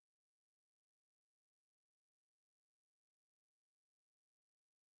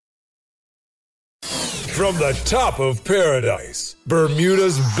From the top of paradise,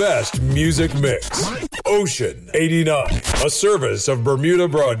 Bermuda's best music mix. Ocean 89, a service of Bermuda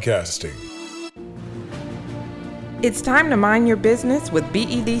Broadcasting. It's time to mind your business with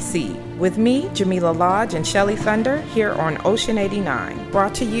BEDC. With me, Jamillah Lodge and Shelly Thunder here on Ocean 89,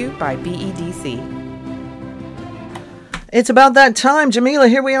 brought to you by BEDC. It's about that time. Jamillah,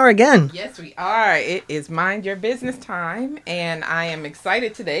 here we are again. Yes, we are. It is Mind Your Business time, and I am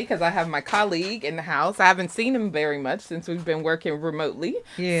excited today because I have my colleague in the house. I haven't seen him very much since we've been working remotely.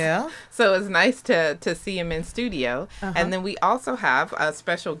 Yeah. So it's nice to see him in studio. And then we also have a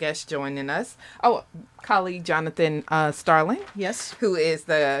special guest joining us. Oh, colleague Jonathan Starling. Yes. Who is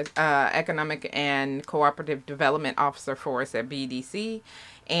the Economic and Cooperative Development Officer for us at BEDC.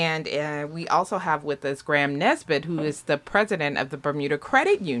 And we also have with us Graham Nesbitt, who is the president of the Bermuda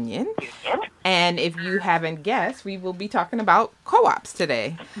Credit Union. And if you haven't guessed, we will be talking about co-ops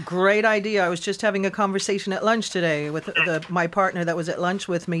today. Great idea. I was just having a conversation at lunch today with my partner that was at lunch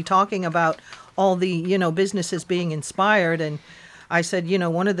with me, talking about all the, businesses being inspired. And I said,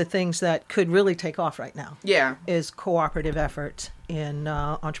 one of the things that could really take off right now is cooperative efforts in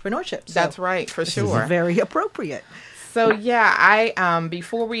entrepreneurship. So that's right, for sure. This is very appropriate. So, I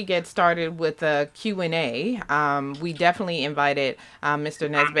before we get started with the Q&A, we definitely invited Mr.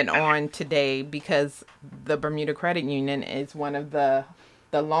 Nesbitt on today because the Bermuda Credit Union is one of the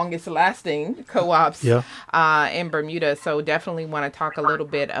longest lasting co-ops in Bermuda. So definitely want to talk a little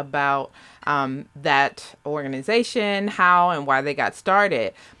bit about that organization, how and why they got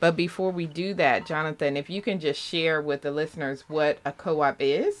started. But before we do that, Jonathan, if you can just share with the listeners what a co-op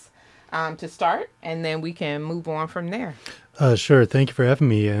is. To start, and then we can move on from there. Sure. Thank you for having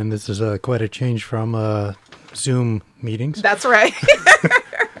me. And this is quite a change from Zoom meetings. That's right.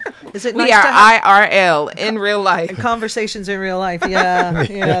 Is it we nice are to have IRL in real life. Conversations in real life.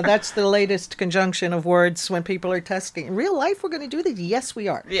 Yeah. That's the latest conjunction of words when people are testing. In real life, we're going to do this? Yes, we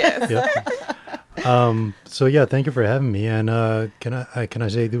are. Yes. Thank you for having me. And can I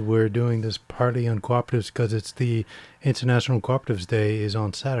say that we're doing this partly on cooperatives because it's the International Cooperatives Day is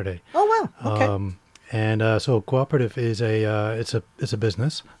on Saturday. Oh wow! Okay. So cooperative is it's a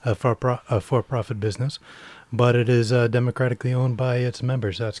business, a for-profit business, but it is democratically owned by its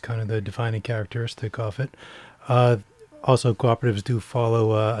members. That's kind of the defining characteristic of it. Also, cooperatives do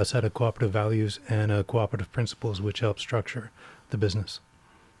follow a set of cooperative values and cooperative principles, which help structure the business.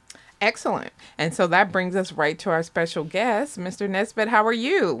 Excellent. And so that brings us right to our special guest, Mr. Nesbitt. How are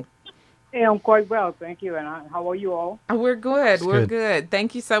you? Hey, I'm quite well, thank you. And how are you all? We're good. We're good.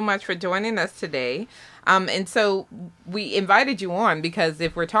 Thank you so much for joining us today. And so we invited you on because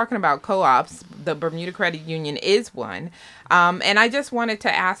if we're talking about co-ops, the Bermuda Credit Union is one. And I just wanted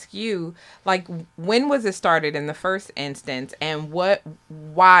to ask you, when was it started in the first instance, and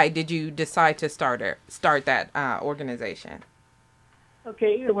why did you decide to start that organization?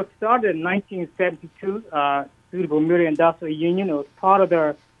 Okay, it was started in 1972 through the Bermuda Industrial Union. It was part of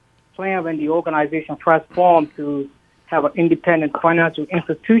their plan when the organization first formed to have an independent financial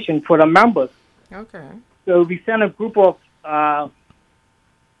institution for the members. Okay. So we sent a group of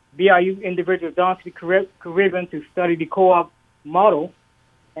BIU individuals down to the Caribbean to study the co-op model,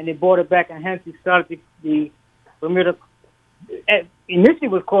 and they brought it back, and hence we started the Bermuda. Initially,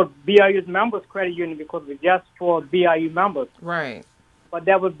 it was called BIU's Members Credit Union because it was just for BIU members. Right. But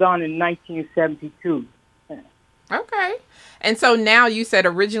that was done in 1972. Okay. And so now you said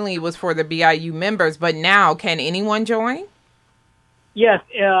originally it was for the BIU members, but now can anyone join? Yes.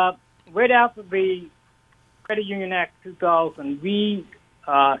 Right after the Credit Union Act 2000, we,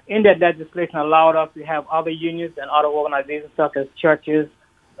 in that legislation, allowed us to have other unions and other organizations such as churches,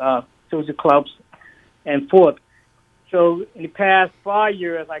 social clubs, and forth. So in the past 5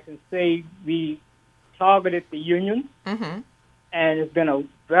 years, I can say we targeted the unions. Mm-hmm. And it's been a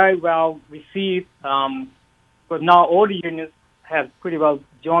very well received, but now all the unions have pretty well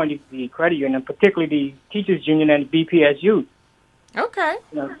joined the credit union, particularly the teachers union and BPSU. Okay.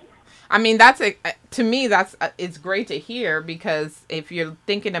 I mean, to me, it's great to hear because if you're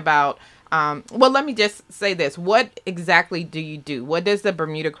thinking about, let me just say this. What exactly do you do? What does the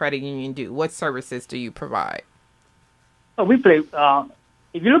Bermuda Credit Union do? What services do you provide? We play,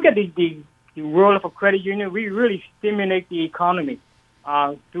 if you look at the role of a credit union, we really stimulate the economy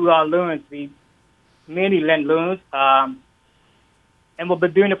through our loans. We mainly lend loans, and we've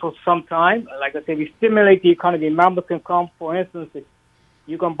been doing it for some time. Like I said, we stimulate the economy. Members can come, for instance,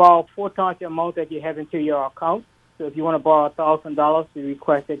 you can borrow 4 times the amount that you have into your account. So if you want to borrow $1,000, we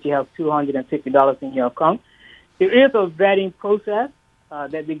request that you have $250 in your account. There is a vetting process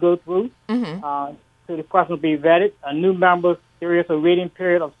that we go through. Mm-hmm. So the person will be vetted. New members, there is a waiting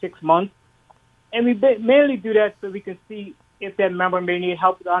period of 6 months. And we mainly do that so we can see if that member may need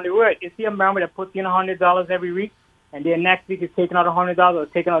help on the road. If you a member that puts in $100 every week, and then next week is taking out $100 or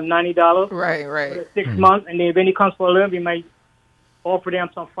taking out $90 Right. for 6 months, and then when he comes for a loan, we might offer them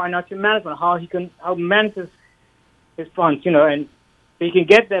some financial management, how manages his funds, and so he can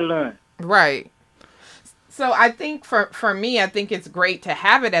get that loan. Right. So I think for me, I think it's great to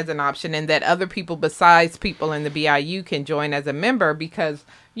have it as an option, and that other people besides people in the BIU can join as a member, because,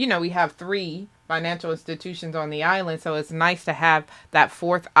 we have 3 financial institutions on the island. So it's nice to have that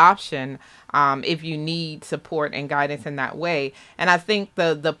 4th option if you need support and guidance in that way. And I think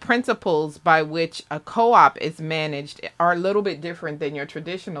the principles by which a co-op is managed are a little bit different than your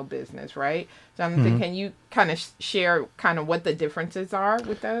traditional business, right? Jonathan, can you kind of share kind of what the differences are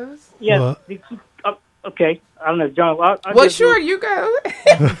with those? Yes. Okay. I don't know, John. Sure, you go.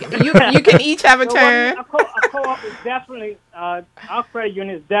 you can each have a turn. A co-op is definitely, our credit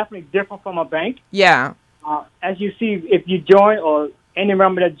union is definitely different from a bank. Yeah. As you see, if you join or any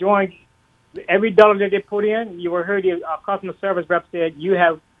member that joins, every dollar that they put in, you will hear the customer service rep said, you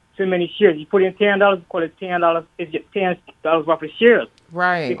have too many shares. You put in $10, call it $10, it's just $10 worth of shares.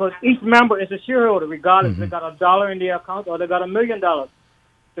 Right. Because each member is a shareholder, regardless if they got $1 in their account or they got $1 million.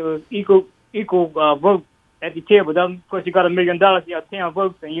 So it's equal vote at the table. Because you got $1 million, you have 10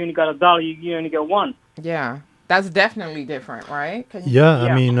 votes, and you only got $1, you only get 1. Yeah. That's definitely different, right?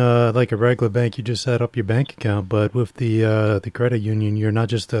 I mean, like a regular bank, you just set up your bank account, but with the credit union, you're not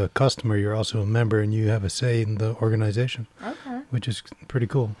just a customer, you're also a member, and you have a say in the organization. Okay. Which is pretty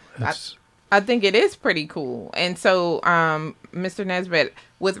cool. I think it is pretty cool. And so, Mr. Nesbitt,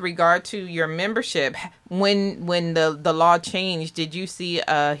 with regard to your membership, when the law changed, did you see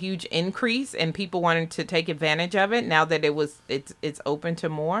a huge increase in people wanting to take advantage of it now that it's open to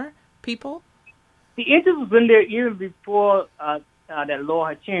more people? The interest was in there even before that law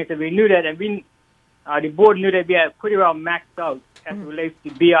had changed, and we knew that, and the board knew that we had pretty well maxed out as it relates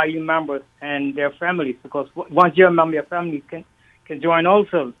to BIU members and their families, because once you're a member, your family can join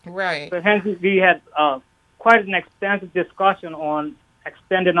also. Right. So hence we had quite an extensive discussion on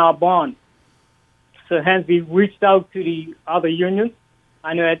extending our bond. So hence we reached out to the other unions.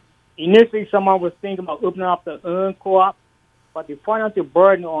 I know that initially someone was thinking about opening up the own co-op, but the financial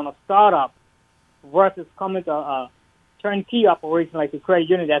burden on a startup versus coming to a turnkey operation like the credit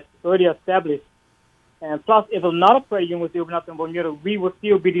union that's already established. And plus, if another credit union was to open up in Bermuda, we would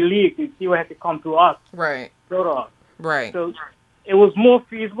still be the league. They still have to come to us. Right. Go to us. Right. So it was more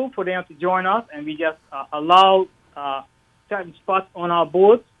feasible for them to join us, and we just allowed certain spots on our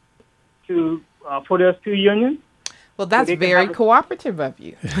board to for those 2 unions. Well, that's very cooperative of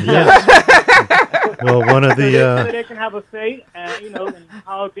you. Yes. Well, one of the so they can have a say, in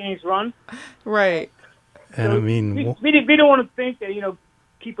how things run. Right. And so I mean, we don't want to think that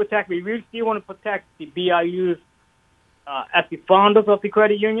keep protecting. We still want to protect the BIUs as the founders of the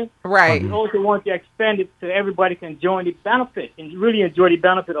credit union. Right. We also want to expand it so everybody can join the benefit and really enjoy the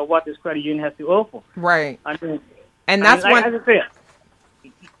benefit of what this credit union has to offer. Right. I mean, and that's as I said,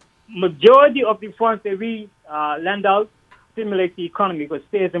 majority of the funds that we lend out stimulate the economy because it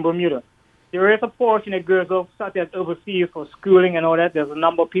stays in Bermuda. There is a portion that goes off, such as overseas for schooling and all that. There's a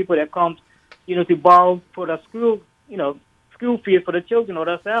number of people that come, to borrow for the school, school fees for the children or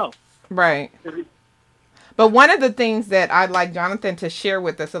themselves. Right. But one of the things that I'd like Jonathan to share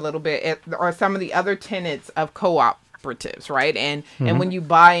with us a little bit are some of the other tenets of cooperatives, right? And when you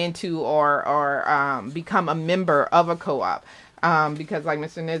buy into or become a member of a co-op, because like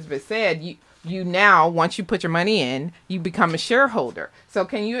Mr. Nesbitt said, you now, once you put your money in, you become a shareholder. So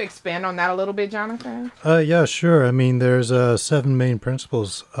can you expand on that a little bit, Jonathan? Yeah, sure. I mean, there's 7 main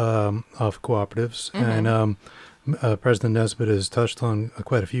principles of cooperatives, and President Nesbitt has touched on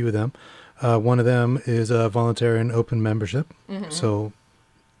quite a few of them. One of them is a voluntary and open membership, so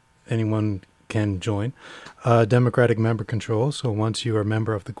anyone can join. Democratic member control, so once you are a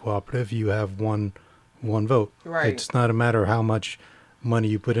member of the cooperative, you have one vote. Right. It's not a matter of how much money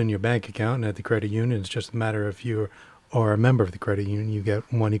you put in your bank account and at the credit union. It's just a matter of if you are a member of the credit union, you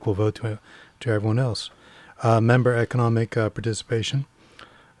get one equal vote to everyone else. Member economic participation.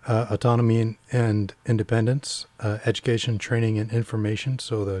 Autonomy and independence, education, training, and information.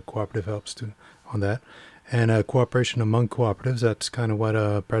 So the cooperative helps on that. And cooperation among cooperatives. That's kind of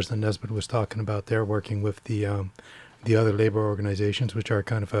what President Nesbitt was talking about there, working with the other labor organizations, which are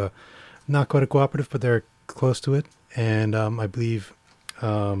kind of not quite a cooperative, but they're close to it. And I believe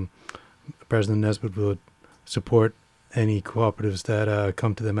President Nesbitt would support any cooperatives that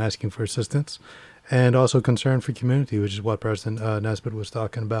come to them asking for assistance. And also concern for community, which is what President Nesbitt was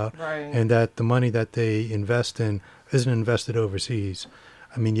talking about. Right. And that the money that they invest in isn't invested overseas.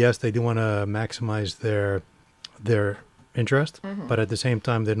 I mean, yes, they do want to maximize their interest, but at the same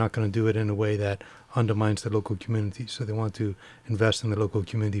time, they're not going to do it in a way that undermines the local community. So they want to invest in the local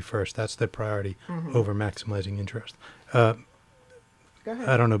community first. That's their priority over maximizing interest. Go ahead.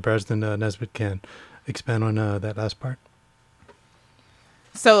 I don't know, President Nesbitt can expand on that last part.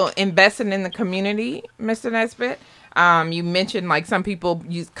 So investing in the community, Mr. Nesbitt. You mentioned like some people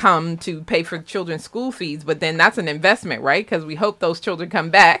come to pay for children's school fees, but then that's an investment, right? Because we hope those children come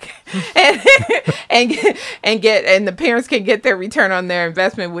back and the parents can get their return on their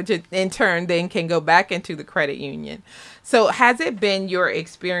investment, which in turn then can go back into the credit union. So has it been your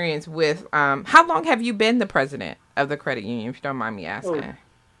experience with, how long have you been the president of the credit union, if you don't mind me asking? Oh,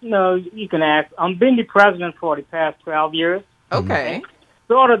 no, you can ask. I've been the president for the past 12 years. Okay.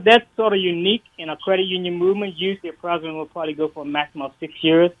 That's sort of unique in a credit union movement. Usually a president will probably go for a maximum of 6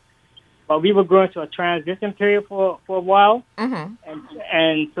 years. But we were going through a transition period for a while.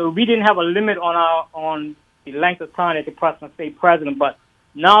 And so we didn't have a limit on the length of time that the president stayed president. But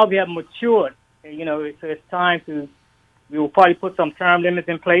now we have matured. So it's time we will probably put some term limits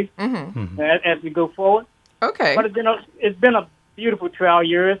in place as we go forward. Okay. But it's been a beautiful 12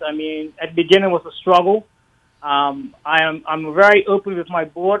 years. I mean, at the beginning it was a struggle. I'm very open with my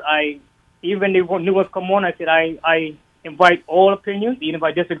board. Even when the new ones come on, I said I invite all opinions, even if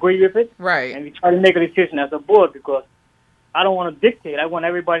I disagree with it. Right. And we try to make a decision as a board because I don't want to dictate. I want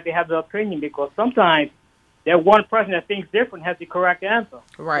everybody to have their opinion because sometimes that one person that thinks different has the correct answer.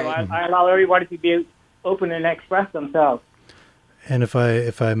 Right. So I allow everybody to be open and express themselves. And if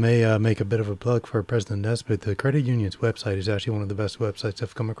I may make a bit of a plug for President Nesbitt, the credit union's website is actually one of the best websites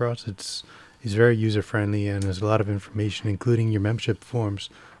I've come across. It's very user-friendly, and there's a lot of information, including your membership forms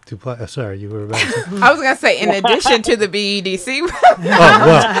to apply. Sorry, you were about to say. I was going to say, in addition to the BEDC. Oh,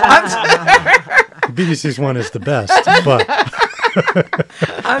 well, the BDC's one is the best, but...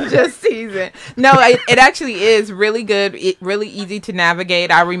 I'm just teasing. No, it actually is really good. Really easy to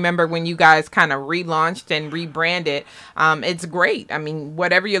navigate. I remember when you guys kind of relaunched and rebranded. It's great. I mean,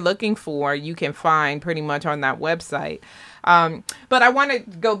 whatever you're looking for, you can find pretty much on that website. But I want to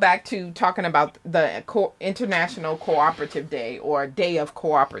go back to talking about the International Cooperative Day or Day of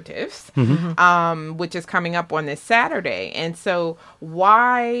Cooperatives, which is coming up on this Saturday. And so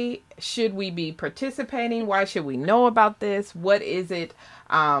why should we be participating? Why should we know about this? What is it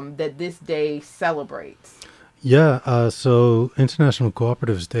that this day celebrates? Yeah, so International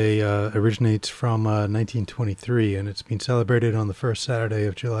Cooperatives Day originates from 1923, and it's been celebrated on the first Saturday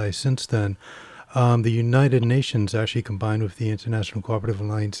of July since then. The United Nations actually combined with the International Cooperative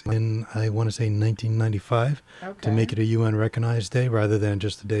Alliance in, I want to say, 1995 to make it a UN-recognized day rather than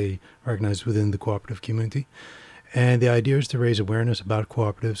just a day recognized within the cooperative community. And the idea is to raise awareness about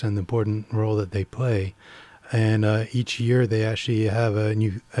cooperatives and the important role that they play. And each year they actually have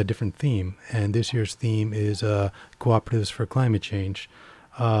a different theme. And this year's theme is Cooperatives for Climate Change,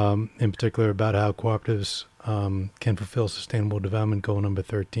 in particular about how cooperatives can fulfill Sustainable Development Goal number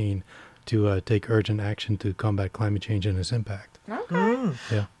 13, to take urgent action to combat climate change and its impact. Okay.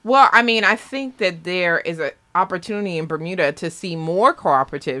 Yeah. Well, I mean, I think that there is an opportunity in Bermuda to see more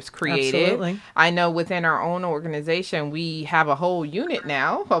cooperatives created. Absolutely. I know within our own organization, we have a whole unit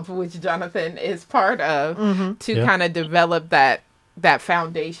now, of which Jonathan is part of, to kind of develop that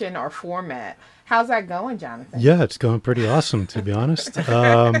foundation or format. How's that going, Jonathan? Yeah, it's going pretty awesome, to be honest.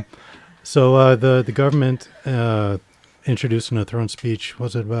 So the government introduced in a throne speech,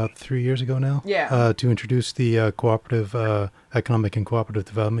 was it about 3 years ago now? Yeah. To introduce the cooperative economic and cooperative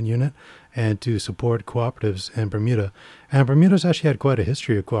development unit and to support cooperatives in Bermuda. And Bermuda's actually had quite a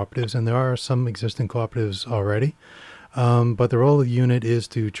history of cooperatives, and there are some existing cooperatives already. But the role of the unit is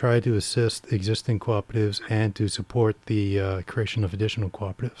to try to assist existing cooperatives and to support the creation of additional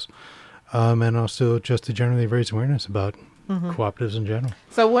cooperatives. And also just to generally raise awareness about cooperatives in general.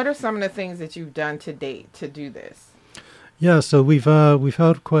 So what are some of the things that you've done to date to do this? Yeah, so we've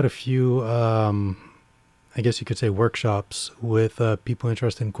held quite a few, I guess you could say, workshops with people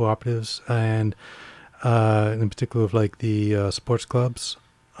interested in cooperatives, and in particular with like the sports clubs,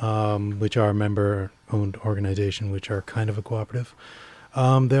 which are a member-owned organization, which are kind of a cooperative.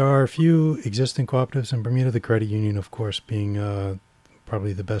 There are a few existing cooperatives in Bermuda, the credit union, of course, being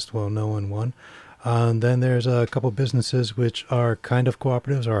probably the best well-known one. Then there's a couple businesses which are kind of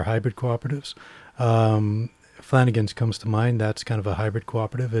cooperatives or hybrid cooperatives. Flanagan's comes to mind. That's kind of a hybrid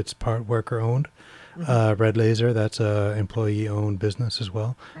cooperative. It's part worker-owned. Red Laser, that's a employee-owned business as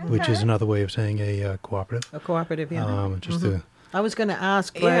well, which is another way of saying a cooperative. A cooperative, yeah. I was going to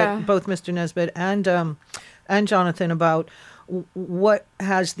ask both Mr. Nesbitt and Jonathan about what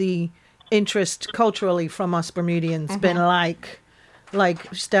has the interest culturally from us Bermudians been like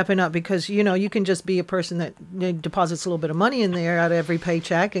like stepping up, because you can just be a person that deposits a little bit of money in there out of every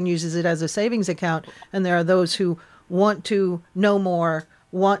paycheck and uses it as a savings account, and there are those who want to know more,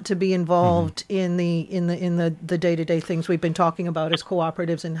 want to be involved in the day-to-day things we've been talking about as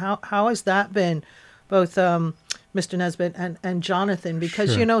cooperatives. And how has that been, both Mr. Nesbitt and Jonathan?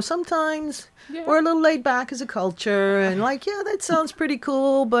 Because sometimes we're a little laid back as a culture, and that sounds pretty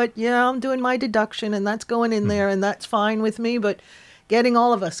cool, but I'm doing my deduction and that's going in there and that's fine with me. But getting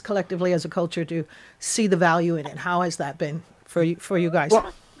all of us collectively as a culture to see the value in it, how has that been for you guys?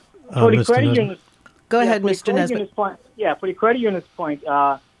 Well, for the credit unions, go ahead, Mr. Nesbitt. For the credit union's point,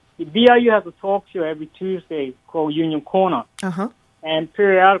 the BIU has a talk show every Tuesday called Union Corner. And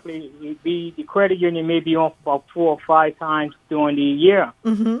periodically, the credit union may be on about 4 or 5 times during the year.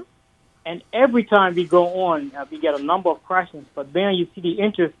 And every time we go on, we get a number of questions. But then you see the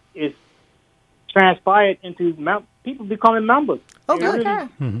interest is transpired into people becoming members. Okay.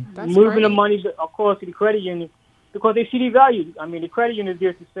 That's Moving great. the money, of course, to the credit union because they see the value. I mean, the credit union is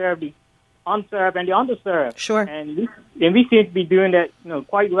there to serve the unserved and the underserved. Sure. And we seem to be doing that,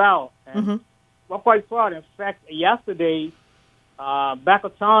 quite well. And we're quite proud. In fact, yesterday, Back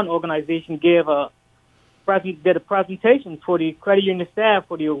of Town organization did a presentation for the credit union staff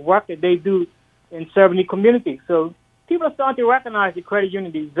for the work that they do in serving the community. So people are starting to recognize the credit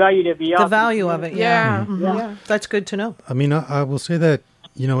union, the value that we The value of it, yeah. Yeah. That's good to know. I mean, I will say that,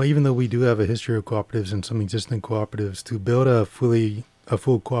 even though we do have a history of cooperatives and some existing cooperatives, to build a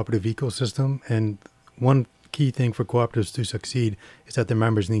full cooperative ecosystem, and one key thing for cooperatives to succeed is that their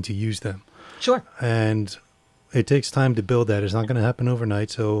members need to use them. Sure. And it takes time to build that. It's not going to happen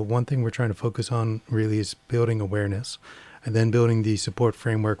overnight. So one thing we're trying to focus on really is building awareness, and then building the support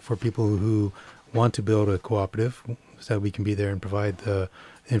framework for people who want to build a cooperative so that we can be there and provide the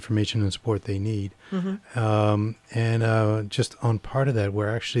information and support they need. Just on part of that,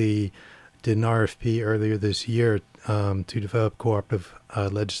 we're actually did an RFP earlier this year to develop cooperative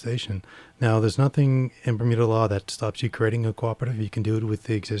legislation. Now, there's nothing in Bermuda law that stops you creating a cooperative. You can do it with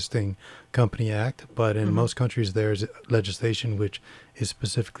the existing Company Act, but in most countries there's legislation which is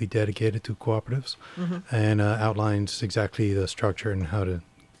specifically dedicated to cooperatives and outlines exactly the structure and how to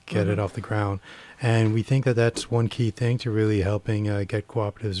get it off the ground. And we think that that's one key thing to really helping get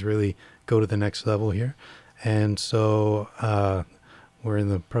cooperatives really go to the next level here. And so we're in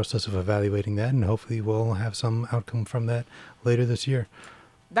the process of evaluating that, and hopefully we'll have some outcome from that later this year.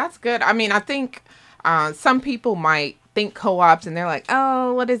 That's good. I mean, I think some people might think co-ops and they're like,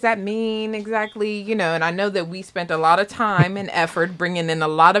 oh, what does that mean exactly? And I know that we spent a lot of time and effort bringing in a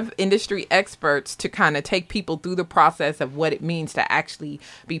lot of industry experts to kind of take people through the process of what it means to actually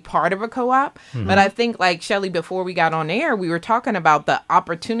be part of a co-op. But I think, like Shelley, before we got on air, we were talking about the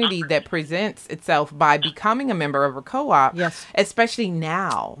opportunity that presents itself by becoming a member of a co-op. Yes. Especially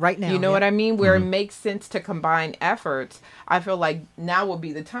now. Right now. You know what I mean? Where it makes sense to combine efforts. I feel like now would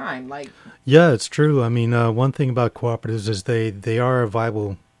be the time. Yeah, it's true. I mean, one thing about cooperatives is they are a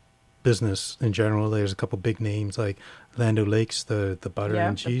viable business in general. There's a couple big names like Land O'Lakes, the butter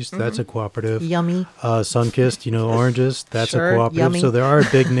and cheese. That's a cooperative. Yummy. Sunkist, oranges. That's Sure, a cooperative. yummy. So there are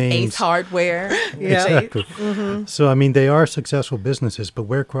big names. Ace Hardware. Exactly. So, I mean, they are successful businesses, but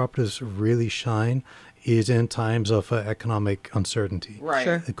where cooperatives really shine is in times of economic uncertainty. Right.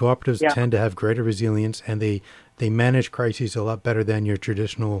 Sure. The cooperatives tend to have greater resilience, and they manage crises a lot better than your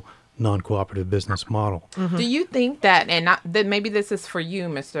traditional non-cooperative business model. Do you think that, and that maybe this is for you,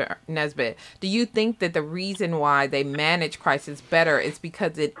 Mr. Nesbitt, do you think that the reason why they manage crisis better is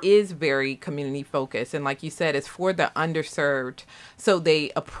because it is very community focused, and like you said, it's for the underserved, so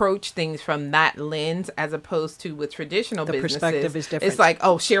they approach things from that lens as opposed to with traditional businesses. The perspective is different. It's like,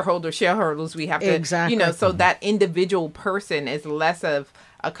 oh, shareholders, we have to, Exactly. so that individual person is less of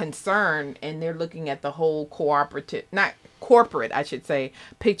a concern, and they're looking at the whole corporate, I should say,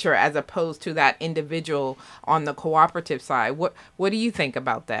 picture as opposed to that individual on the cooperative side. What do you think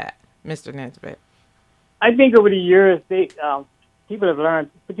about that, Mr. Nesbitt? I think over the years, people have learned,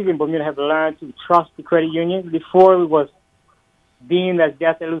 particularly in Bermuda, have learned to trust the credit union. Before it was deemed as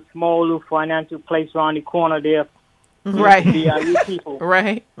just a little small, little financial place around the corner there. Right. BIU people.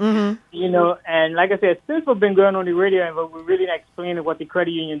 Right. And like I said, since we've been going on the radio and we're really explaining what the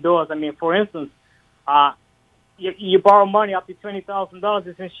credit union does, I mean, for instance, you borrow money up to $20,000,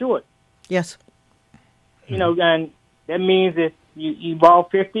 it's insured. Yes. And that means if you borrow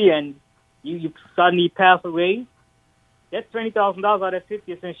 50 and you suddenly pass away, that $20,000 out of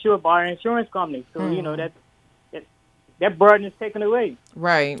 50 is insured by our insurance company. So, that burden is taken away.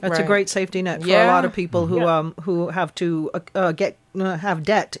 Right. That's a great safety net for a lot of people who have to have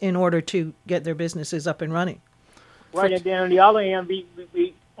debt in order to get their businesses up and running. Right, and then on the other hand,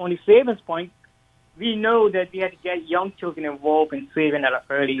 we on the savings point, we know that we have to get young children involved in saving at an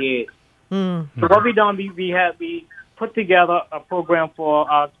early age. So what we done, we put together a program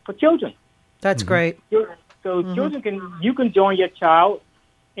for children. That's great. So children you can join your child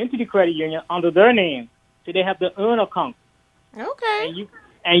into the credit union under their name, so they have their own account. Okay.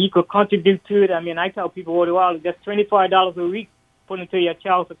 And you could contribute to it. I mean, I tell people all the while, just $25 a week put into your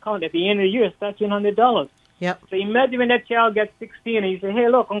child's account. At the end of the year, it's $1,300. Yep. So imagine when that child gets 16 and you say, hey,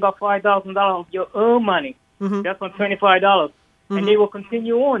 look, I got $5,000 of your own money. That's on $25. And they will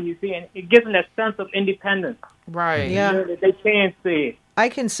continue on, you see, and it gives them that sense of independence. Right. Yeah. You know, that they can say. I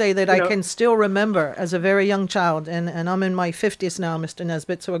can say that I can still remember as a very young child, and I'm in my 50s now, Mr.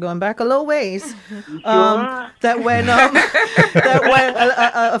 Nesbitt, so we're going back a little ways. That when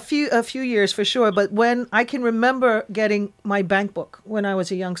a few years for sure, but when I can remember getting my bank book when I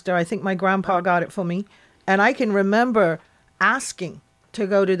was a youngster, I think my grandpa got it for me, and I can remember asking to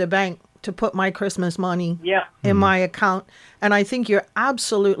go to the bank to put my Christmas money in my account, and I think you're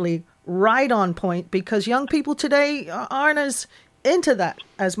absolutely right on point, because young people today aren't as into that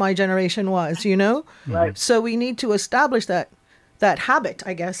as my generation was, you know? Right. So we need to establish that habit,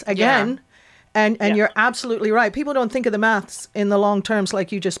 I guess, again. And you're absolutely right. People don't think of the maths in the long terms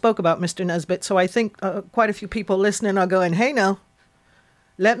like you just spoke about, Mr. Nesbitt. So I think quite a few people listening are going, hey, now,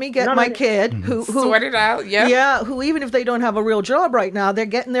 let me get my kid who sort it out. Yeah. Who, even if they don't have a real job right now, they're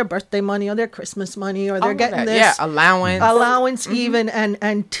getting their birthday money or their Christmas money, or they're getting this allowance even,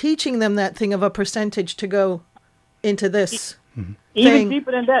 and teaching them that thing of a percentage to go into this. Even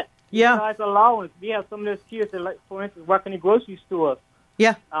deeper than that. Yeah. Besides allowance, we have some of those kids that, like, for instance, work in the grocery store.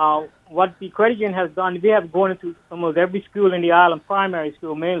 Yeah. What the credit union has done, we have gone into almost every school in the island, primary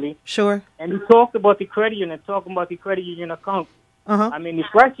school mainly. Sure. And we talked about the credit union, talking about the credit union account. I mean, the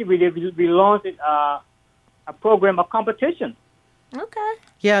first year we did, we launched a program, a competition. Okay.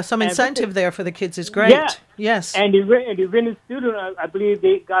 Yeah, some incentive there for the kids is great. Yeah. Yes. And the winning student, I believe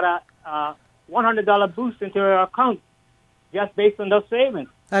they got a $100 boost into their account just based on those savings.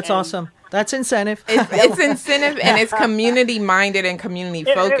 That's awesome. That's incentive. It's incentive, and it's community-minded and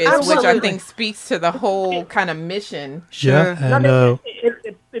community-focused, which I think speaks to the whole kind of mission. Sure. Yeah, and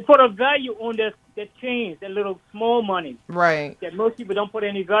it put a value on that change, that little small money. Right. That most people don't put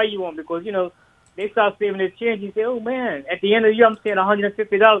any value on, because, you know, they start saving their change. You say, oh, man, at the end of the year, I'm saving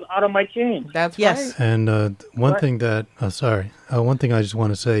 $150 out of my change. That's yes. right. And one thing that, one thing I just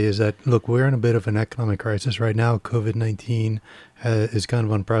want to say is that, look, we're in a bit of an economic crisis right now. COVID-19 is kind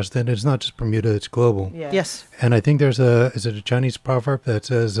of unprecedented. It's not just Bermuda, it's global. Yeah. Yes. And I think there's a Chinese proverb that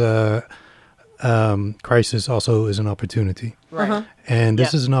says, crisis also is an opportunity. Right. And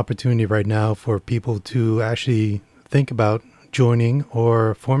this is an opportunity right now for people to actually think about joining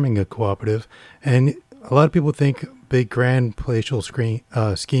or forming a cooperative. And a lot of people think big, grand, palatial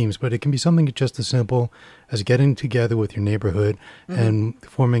schemes, but it can be something just as simple as getting together with your neighborhood and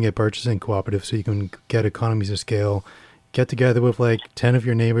forming a purchasing cooperative, so you can get economies of scale, get together with like 10 of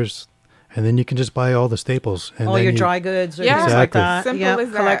your neighbors, and then you can just buy all the staples. And all then your dry goods or things like Exactly. that. Simple Yeah,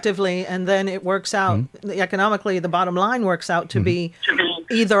 as that. collectively. And then it works out. Economically, the bottom line works out to be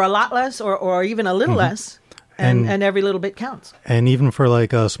either a lot less or even a little less. And every little bit counts. And even for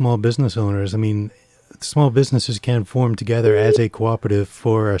like small business owners, I mean, small businesses can form together as a cooperative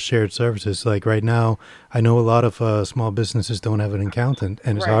for shared services. Like right now, I know a lot of small businesses don't have an accountant,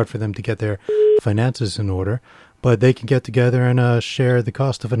 and it's hard for them to get their finances in order. But they can get together and share the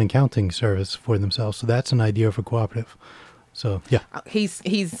cost of an accounting service for themselves. So that's an idea for cooperative. So, yeah. He's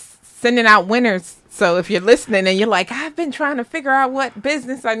sending out winners. So if you're listening and you're like, I've been trying to figure out what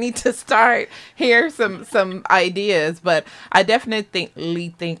business I need to start, here's some ideas. But I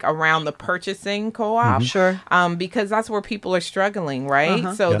definitely think around the purchasing co-op. Sure. Because that's where people are struggling,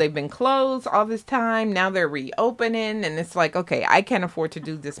 right? So they've been closed all this time. Now they're reopening. And it's like, okay, I can't afford to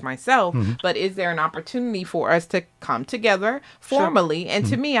do this myself. But is there an opportunity for us to come together formally? And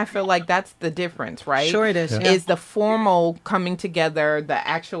to me, I feel like that's the difference, right? Sure it is. Yeah. Is the formal coming together, the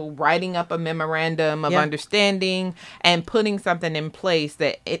actual writing up a memorandum of understanding and putting something in place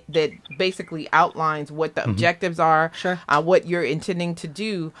that basically outlines what the objectives are, what you're intending to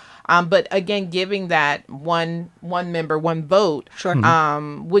do. But again, giving that one member, one vote,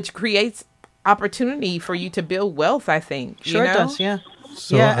 which creates opportunity for you to build wealth, I think. Sure, you know? it does, yeah.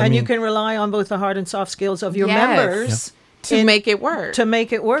 So, and you can rely on both the hard and soft skills of your members to make it work. To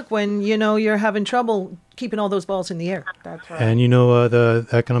make it work when, you know, you're having trouble keeping all those balls in the air. That's right. And, you know, the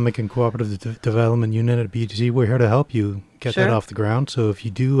Economic and Cooperative Development Unit at BEDC, we're here to help you get that off the ground. So if you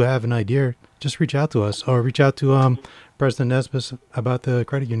do have an idea, just reach out to us or reach out to President Nesbitt about the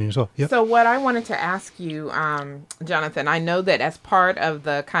credit union as well. Yep. So what I wanted to ask you, Jonathan, I know that as part of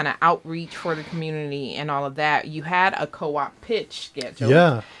the kind of outreach for the community and all of that, you had a co-op pitch scheduled.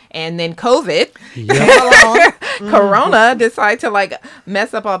 Yeah. And then COVID, Yep. Corona decided to like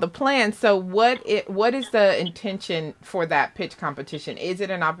mess up all the plans. So what is the intention for that pitch competition? Is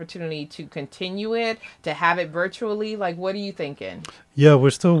it an opportunity to continue it, to have it virtually? Like, what are you thinking? Yeah, we're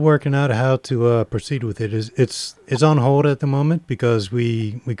still working out how to proceed with it. It's on hold at the moment because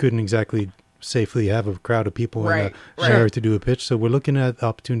we couldn't exactly safely have a crowd of people in a area to do a pitch. So we're looking at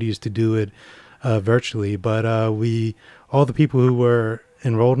opportunities to do it virtually. But all the people who were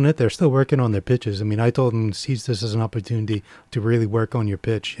enrolled in it, they're still working on their pitches. I mean, I told them, seize this as an opportunity to really work on your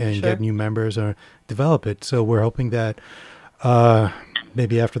pitch and get new members or develop it. So we're hoping that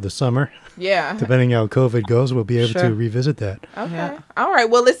maybe after the summer, depending how COVID goes, we'll be able to revisit that. Okay. Yeah. All right.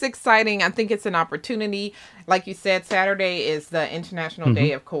 Well, it's exciting. I think it's an opportunity. Like you said, Saturday is the International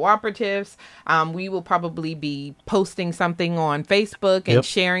Day of Cooperatives. We will probably be posting something on Facebook and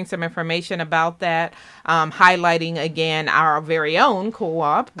sharing some information about that, highlighting again our very own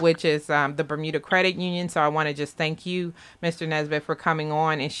co-op, which is the Bermuda Credit Union. So I want to just thank you, Mr. Nesbitt, for coming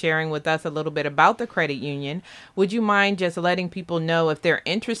on and sharing with us a little bit about the credit union. Would you mind just letting people know if they're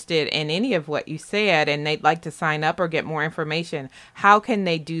interested in any of what you said and they'd like to sign up or get more information, how can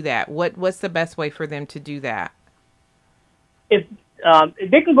they do that? What's the best way for them to do that? If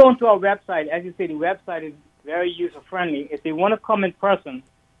they can go into our website. As you say, the website is very user-friendly. If they want to come in person,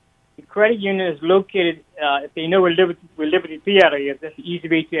 the credit union is located, if they know where Liberty Theater is, that's the easy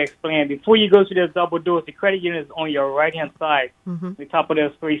way to explain. Before you go to those double doors, the credit union is on your right-hand side, the top of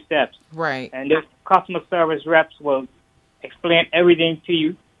those 3 steps. Right. And those customer service reps will explain everything to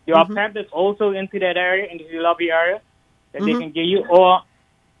you. There are pamphlets also into that area, into the lobby area, that they can give you, or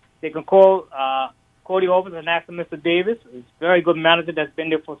they can call the office and ask Mr. Davis. He's a very good manager that's been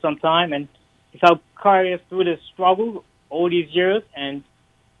there for some time, and he's helped carry us through this struggle all these years, and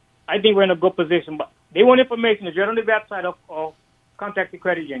I think we're in a good position. But they want information. If you're on the website or contact the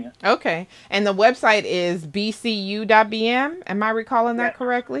credit union. Okay. And the website is bcu.bm. Am I recalling that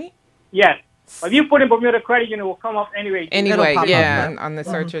correctly? Yes. But if you put in Bermuda Credit Union, it will come up anyway. Anyway, on the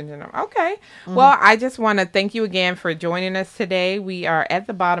search engine. Okay. Well, I just want to thank you again for joining us today. We are at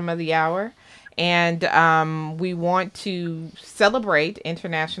the bottom of the hour. And we want to celebrate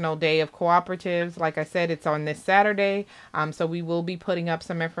International Day of Cooperatives. Like I said, it's on this Saturday. So we will be putting up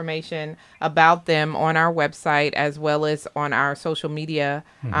some information about them on our website as well as on our social media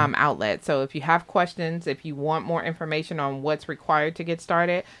outlets. So if you have questions, if you want more information on what's required to get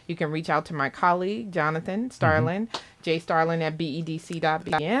started, you can reach out to my colleague, Jonathan Starling,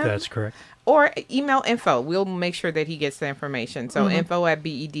 jstarling@bedc.bm. That's correct. Or email info. We'll make sure that he gets the information. So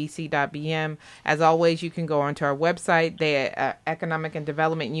info@bedc.bm. As always, you can go onto our website. The Economic and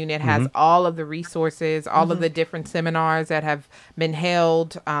Development Unit has all of the resources, all of the different seminars that have been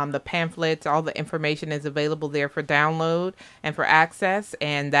held, the pamphlets, all the information is available there for download and for access.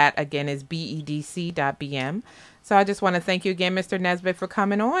 And that, again, is bedc.bm. So I just want to thank you again, Mr. Nesbitt, for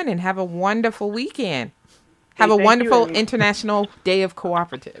coming on, and have a wonderful weekend. Have a wonderful International Day of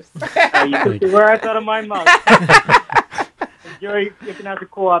Cooperatives. You took the words out of my mouth. Enjoy International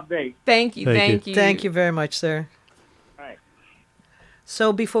Co-op Day. Thank you. Thank you very much, sir. All right.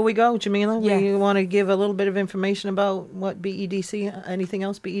 So before we go, Jamillah, we want to give a little bit of information about what BEDC, anything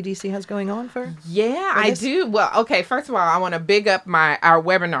else BEDC has going on for? Yeah, I do. Well, okay, first of all, I want to big up our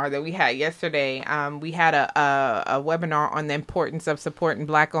webinar that we had yesterday. We had a webinar on the importance of supporting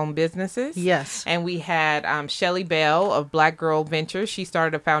Black-owned businesses. Yes. And we had Shelly Bell of Black Girl Ventures. She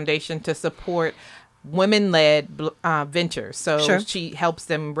started a foundation to support women-led ventures. So she helps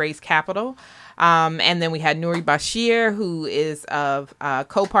them raise capital. And then we had Nuri Bashir, who is of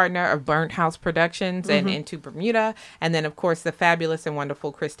co-partner of Burnt House Productions and Into Bermuda. And then, of course, the fabulous and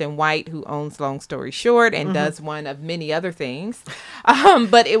wonderful Kristen White, who owns Long Story Short and does one of many other things.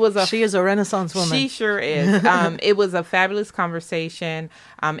 But it was she is a Renaissance woman. She sure is. It was a fabulous conversation.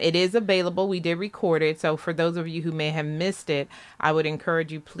 It is available. We did record it. So for those of you who may have missed it, I would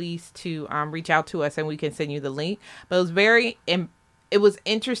encourage you please to reach out to us and we can send you the link. But it was it was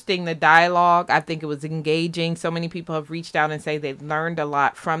interesting, the dialogue. I think it was engaging. So many people have reached out and say they've learned a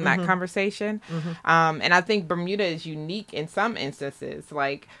lot from that conversation. And I think Bermuda is unique in some instances,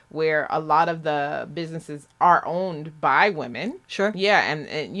 like where a lot of the businesses are owned by women. Sure. Yeah. And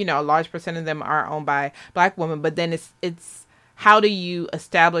a large percent of them are owned by Black women. But then it's how do you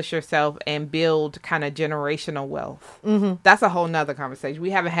establish yourself and build kind of generational wealth? That's a whole nother conversation.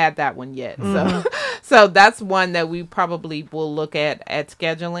 We haven't had that one yet. So that's one that we probably will look at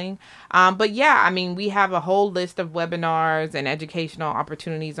scheduling. But yeah, I mean, we have a whole list of webinars and educational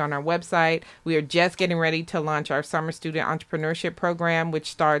opportunities on our website. We are just getting ready to launch our summer student entrepreneurship program, which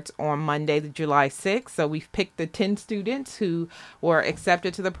starts on Monday, July 6th. So we've picked the 10 students who were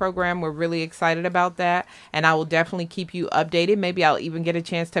accepted to the program. We're really excited about that. And I will definitely keep you updated. Maybe I'll even get a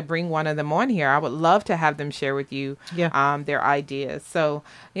chance to bring one of them on here. I would love to have them share with you their ideas. So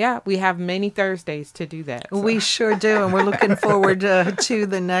yeah, we have many Thursdays to do that. So. We sure do. And we're looking forward to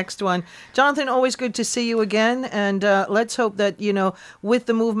the next one. Jonathan, always good to see you again. And let's hope that, with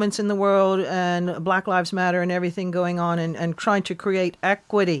the movements in the world and Black Lives Matter and everything going on and trying to create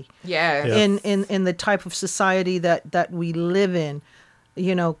equity in the type of society that we live in,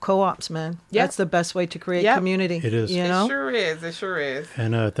 co-ops, man. Yep. That's the best way to create community. It is. It sure is. It sure is.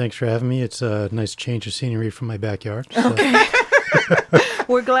 And thanks for having me. It's a nice change of scenery from my backyard. So. Okay.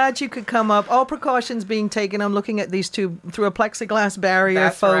 We're glad you could come up. All precautions being taken. I'm looking at these two through a plexiglass barrier,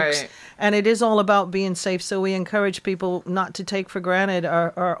 That's folks. Right. And it is all about being safe. So we encourage people not to take for granted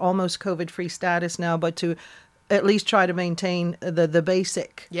our almost COVID-free status now, but to at least try to maintain the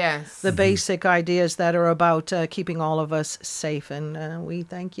basic. Yes. The basic ideas that are about keeping all of us safe. And we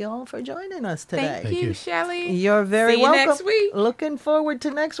thank you all for joining us today. Thank you, Shelley. You're very See you welcome. next week. Looking forward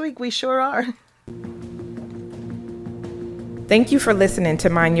to next week. We sure are. Thank you for listening to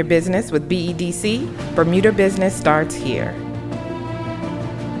Mind Your Business with BEDC. Bermuda Business starts here.